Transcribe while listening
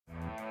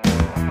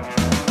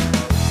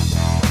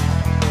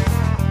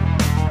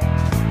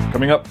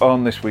Coming up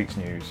on this week's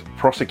news,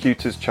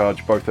 prosecutors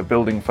charge both a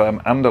building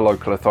firm and a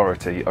local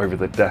authority over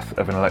the death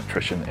of an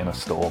electrician in a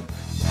storm.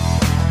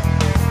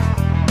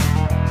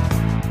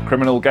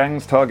 Criminal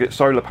gangs target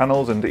solar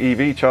panels and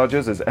EV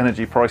chargers as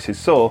energy prices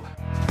soar.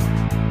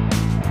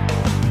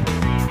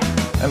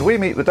 And we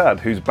meet the dad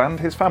who's banned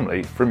his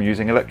family from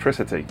using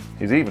electricity.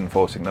 He's even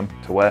forcing them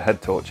to wear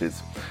head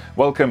torches.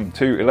 Welcome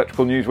to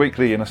Electrical News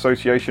Weekly in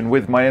association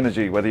with My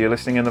Energy. Whether you're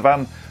listening in the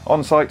van,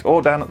 on site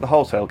or down at the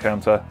wholesale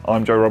counter,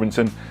 I'm Joe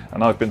Robinson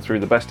and I've been through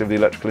the best of the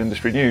electrical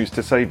industry news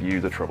to save you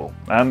the trouble.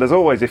 And as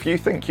always, if you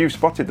think you've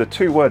spotted the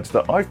two words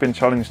that I've been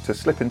challenged to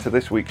slip into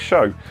this week's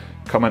show,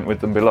 comment with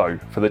them below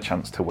for the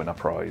chance to win a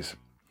prize.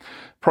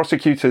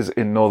 Prosecutors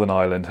in Northern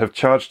Ireland have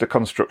charged a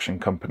construction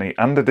company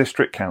and a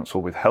district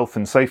council with health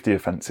and safety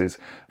offences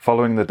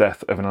following the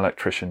death of an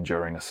electrician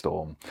during a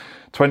storm.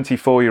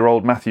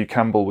 24-year-old Matthew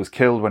Campbell was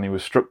killed when he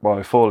was struck by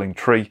a falling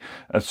tree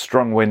as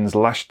strong winds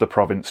lashed the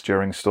province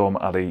during Storm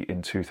Ali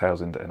in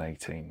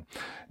 2018.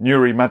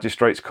 Newry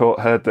Magistrates Court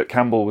heard that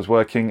Campbell was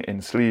working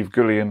in Slieve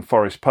Gullion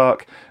Forest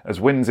Park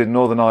as winds in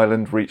Northern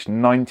Ireland reached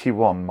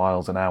 91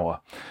 miles an hour.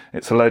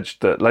 It's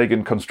alleged that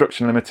Lagan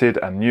Construction Limited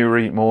and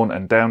Newry, Mourne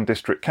and Down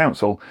District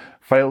Council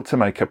failed to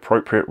make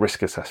appropriate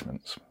risk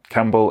assessments.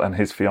 Campbell and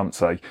his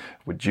fiancée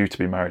were due to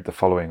be married the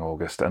following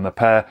August, and the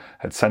pair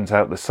had sent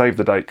out the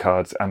save-the-date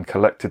cards and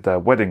collected their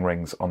wedding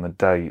rings on the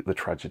day the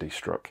tragedy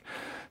struck.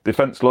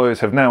 Defence lawyers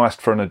have now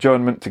asked for an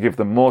adjournment to give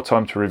them more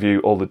time to review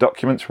all the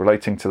documents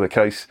relating to the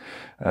case.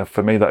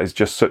 For me, that is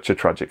just such a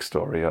tragic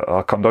story.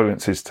 Our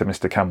condolences to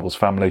Mr. Campbell's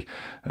family.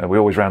 We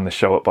always round the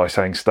show up by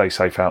saying stay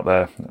safe out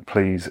there.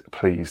 Please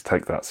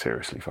take that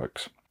seriously,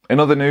 folks. In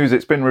other news,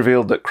 it's been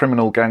revealed that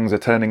criminal gangs are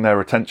turning their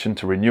attention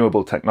to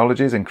renewable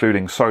technologies,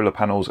 including solar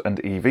panels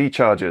and EV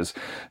chargers.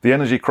 The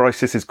energy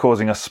crisis is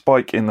causing a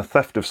spike in the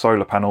theft of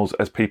solar panels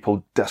as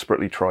people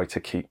desperately try to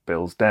keep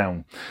bills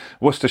down.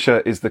 Worcestershire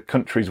is the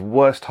country's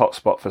worst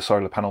hotspot for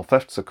solar panel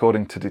thefts,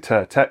 according to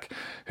Deter Tech,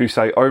 who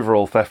say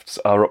overall thefts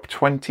are up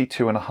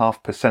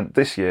 22.5%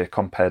 this year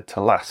compared to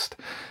last.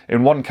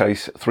 In one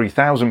case,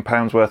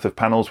 £3,000 worth of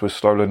panels was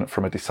stolen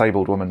from a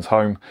disabled woman's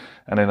home,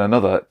 and in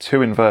another, 2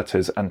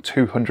 inverters and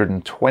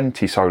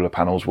 220 solar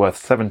panels worth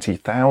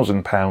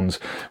 £70,000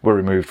 were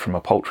removed from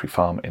a poultry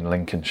farm in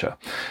Lincolnshire.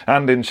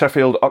 And in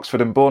Sheffield,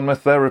 Oxford and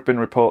Bournemouth, there have been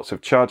reports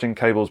of charging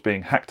cables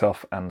being hacked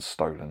off and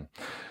stolen.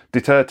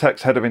 Deter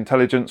Tech's head of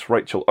intelligence,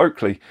 Rachel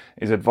Oakley,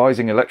 is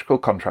advising electrical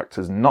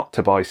contractors not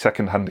to buy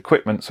second-hand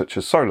equipment such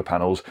as solar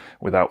panels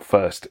without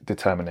first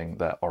determining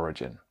their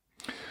origin.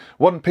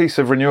 One piece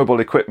of renewable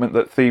equipment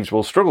that thieves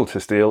will struggle to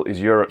steal is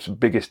Europe's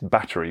biggest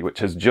battery, which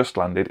has just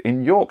landed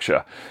in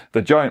Yorkshire.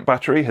 The giant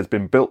battery has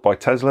been built by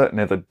Tesla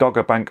near the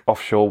Dogger Bank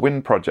offshore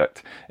wind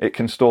project. It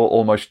can store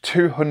almost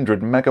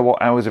 200 megawatt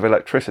hours of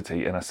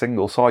electricity in a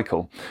single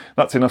cycle.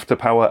 That's enough to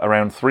power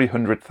around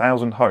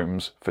 300,000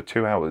 homes for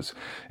 2 hours.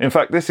 In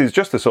fact, this is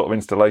just the sort of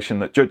installation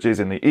that judges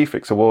in the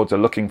EFIX Awards are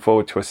looking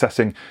forward to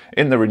assessing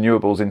in the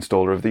Renewables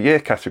Installer of the Year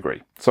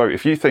category. So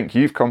if you think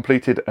you've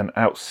completed an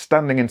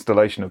outstanding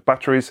installation of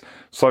batteries,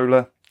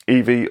 solar,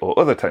 EV or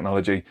other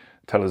technology,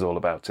 tell us all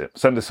about it.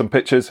 Send us some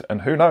pictures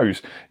and who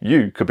knows,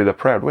 you could be the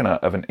proud winner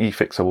of an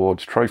EFIX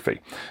Awards trophy.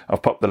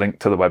 I've popped the link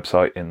to the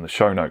website in the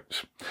show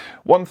notes.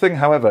 One thing,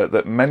 however,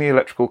 that many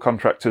electrical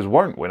contractors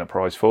won't win a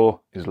prize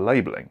for is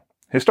labelling.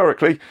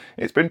 Historically,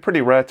 it's been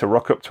pretty rare to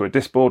rock up to a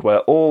disboard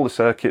where all the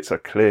circuits are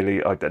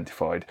clearly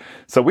identified,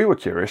 so we were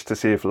curious to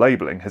see if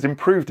labelling has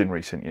improved in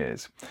recent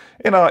years.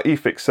 In our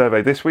EFIX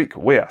survey this week,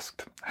 we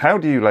asked, how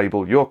do you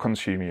label your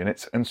consumer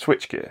units and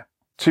switchgear?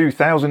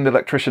 2,000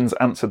 electricians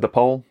answered the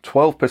poll.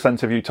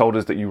 12% of you told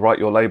us that you write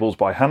your labels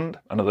by hand.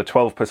 Another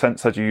 12%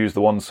 said you use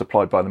the ones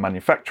supplied by the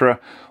manufacturer.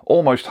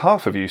 Almost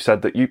half of you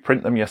said that you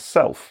print them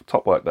yourself.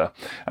 Top work there.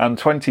 And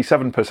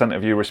 27%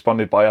 of you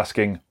responded by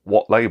asking,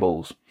 what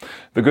labels?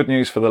 The good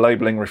news for the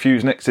labelling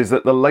refuseniks is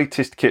that the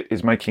latest kit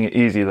is making it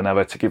easier than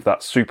ever to give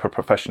that super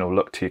professional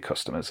look to your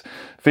customers.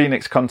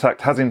 Phoenix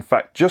Contact has in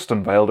fact just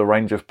unveiled a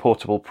range of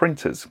portable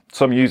printers.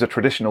 Some use a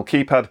traditional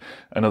keypad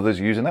and others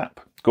use an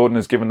app. Gordon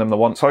has given them the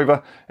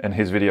once-over, and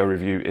his video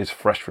review is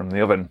fresh from the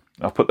oven.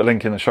 I've put the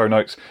link in the show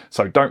notes,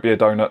 so don't be a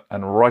donut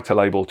and write a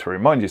label to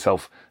remind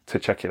yourself to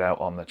check it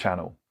out on the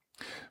channel.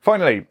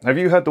 Finally, have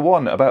you heard the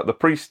one about the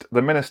priest,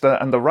 the minister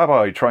and the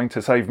rabbi trying to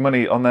save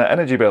money on their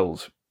energy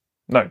bills?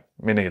 No,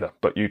 me neither,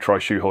 but you try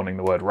shoehorning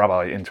the word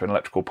rabbi into an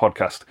electrical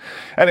podcast.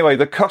 Anyway,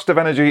 the cost of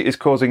energy is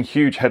causing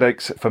huge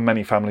headaches for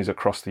many families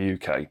across the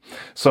UK.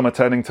 Some are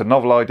turning to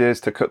novel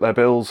ideas to cut their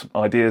bills,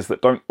 ideas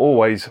that don't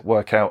always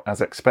work out as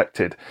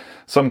expected.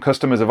 Some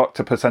customers of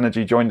Octopus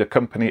Energy joined a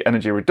company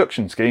energy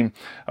reduction scheme,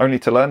 only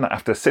to learn that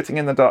after sitting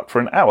in the dark for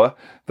an hour,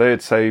 they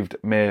had saved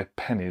mere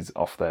pennies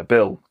off their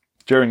bill.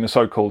 During the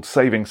so-called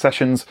saving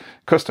sessions,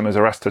 customers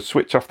are asked to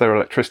switch off their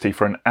electricity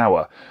for an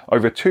hour.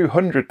 Over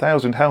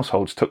 200,000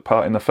 households took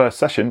part in the first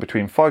session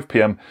between 5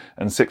 p.m.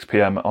 and 6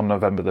 p.m. on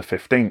November the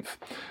 15th.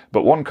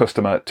 But one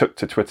customer took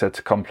to Twitter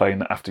to complain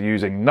that after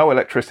using no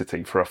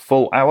electricity for a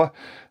full hour,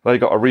 they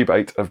got a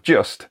rebate of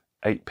just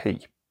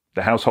 8p.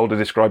 The householder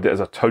described it as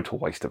a total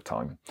waste of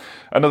time.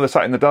 Another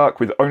sat in the dark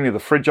with only the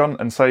fridge on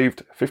and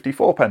saved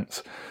 54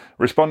 pence.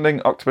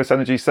 Responding, Octopus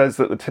Energy says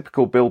that the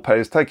typical bill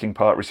payers taking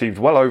part received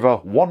well over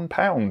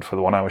 £1 for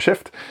the 1 hour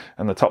shift,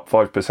 and the top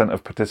 5%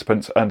 of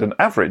participants earned an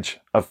average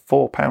of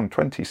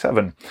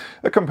 £4.27.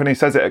 The company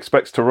says it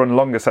expects to run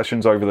longer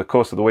sessions over the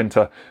course of the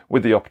winter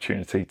with the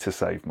opportunity to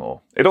save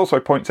more. It also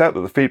points out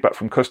that the feedback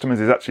from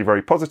customers is actually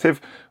very positive,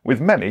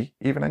 with many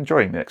even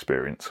enjoying the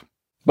experience.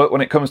 But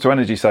when it comes to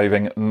energy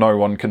saving, no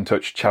one can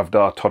touch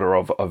Chavdar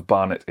Todorov of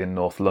Barnet in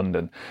North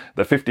London.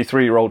 The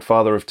 53-year-old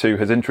father of two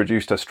has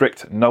introduced a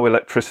strict no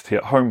electricity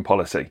at home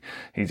policy.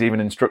 He's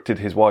even instructed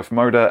his wife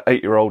Moda,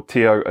 8-year-old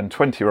Theo and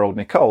 20-year-old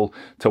Nicole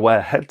to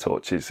wear head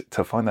torches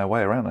to find their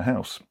way around the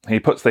house. He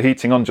puts the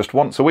heating on just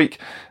once a week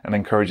and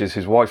encourages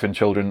his wife and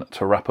children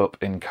to wrap up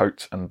in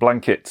coats and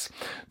blankets.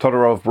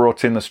 Todorov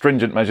brought in the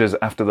stringent measures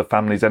after the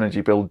family's energy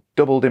bill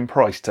doubled in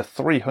price to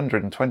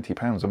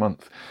 £320 a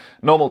month.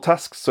 Normal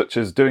tasks such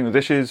as doing the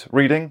dishes,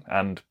 reading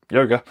and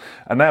yoga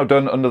are now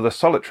done under the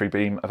solitary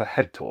beam of a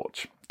head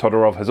torch.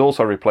 Todorov has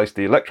also replaced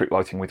the electric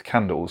lighting with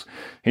candles.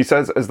 He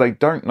says as they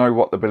don't know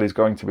what the bill is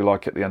going to be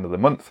like at the end of the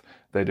month,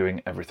 they're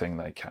doing everything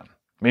they can.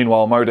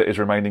 Meanwhile, Moda is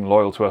remaining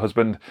loyal to her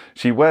husband.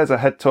 She wears a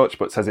head torch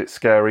but says it's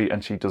scary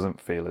and she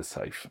doesn't feel as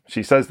safe.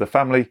 She says the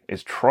family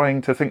is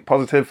trying to think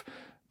positive,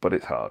 but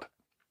it's hard.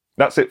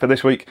 That's it for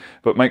this week,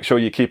 but make sure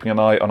you're keeping an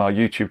eye on our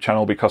YouTube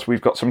channel because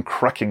we've got some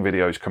cracking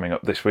videos coming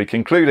up this week,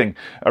 including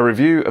a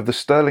review of the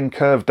Sterling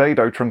Curve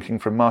dado trunking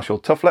from Marshall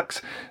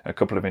Toughlex, a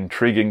couple of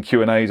intriguing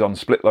Q&As on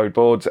split load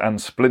boards and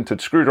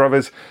splintered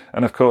screwdrivers,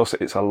 and of course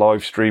it's a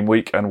live stream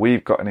week and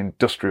we've got an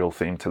industrial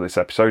theme to this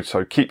episode,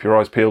 so keep your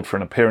eyes peeled for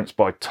an appearance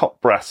by top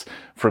brass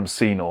from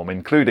C-Norm,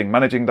 including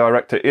Managing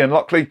Director Ian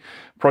Lockley,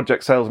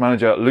 Project Sales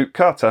Manager Luke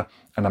Carter,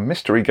 and a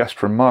mystery guest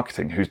from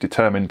marketing who's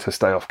determined to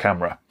stay off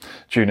camera.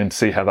 Tune in to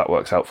see how that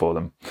works out for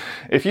them.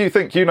 If you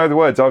think you know the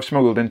words I've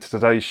smuggled into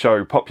today's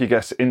show, pop your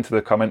guess into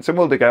the comments and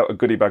we'll dig out a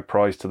goodie bag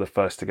prize to the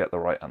first to get the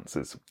right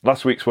answers.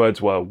 Last week's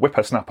words were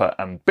whippersnapper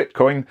and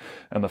Bitcoin,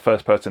 and the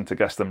first person to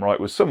guess them right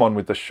was someone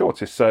with the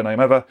shortest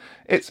surname ever.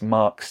 It's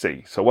Mark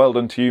C. So well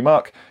done to you,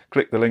 Mark.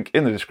 Click the link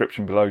in the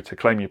description below to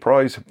claim your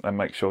prize and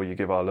make sure you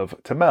give our love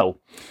to Mel.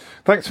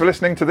 Thanks for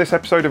listening to this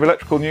episode of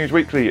Electrical News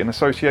Weekly in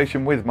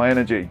association with My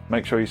Energy.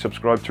 Make sure you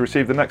subscribe to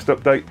receive the next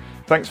update.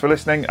 Thanks for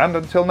listening, and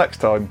until next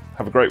time,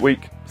 have a great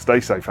week, stay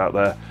safe out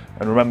there,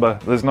 and remember,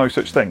 there's no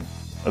such thing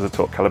as a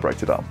torque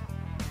calibrated arm.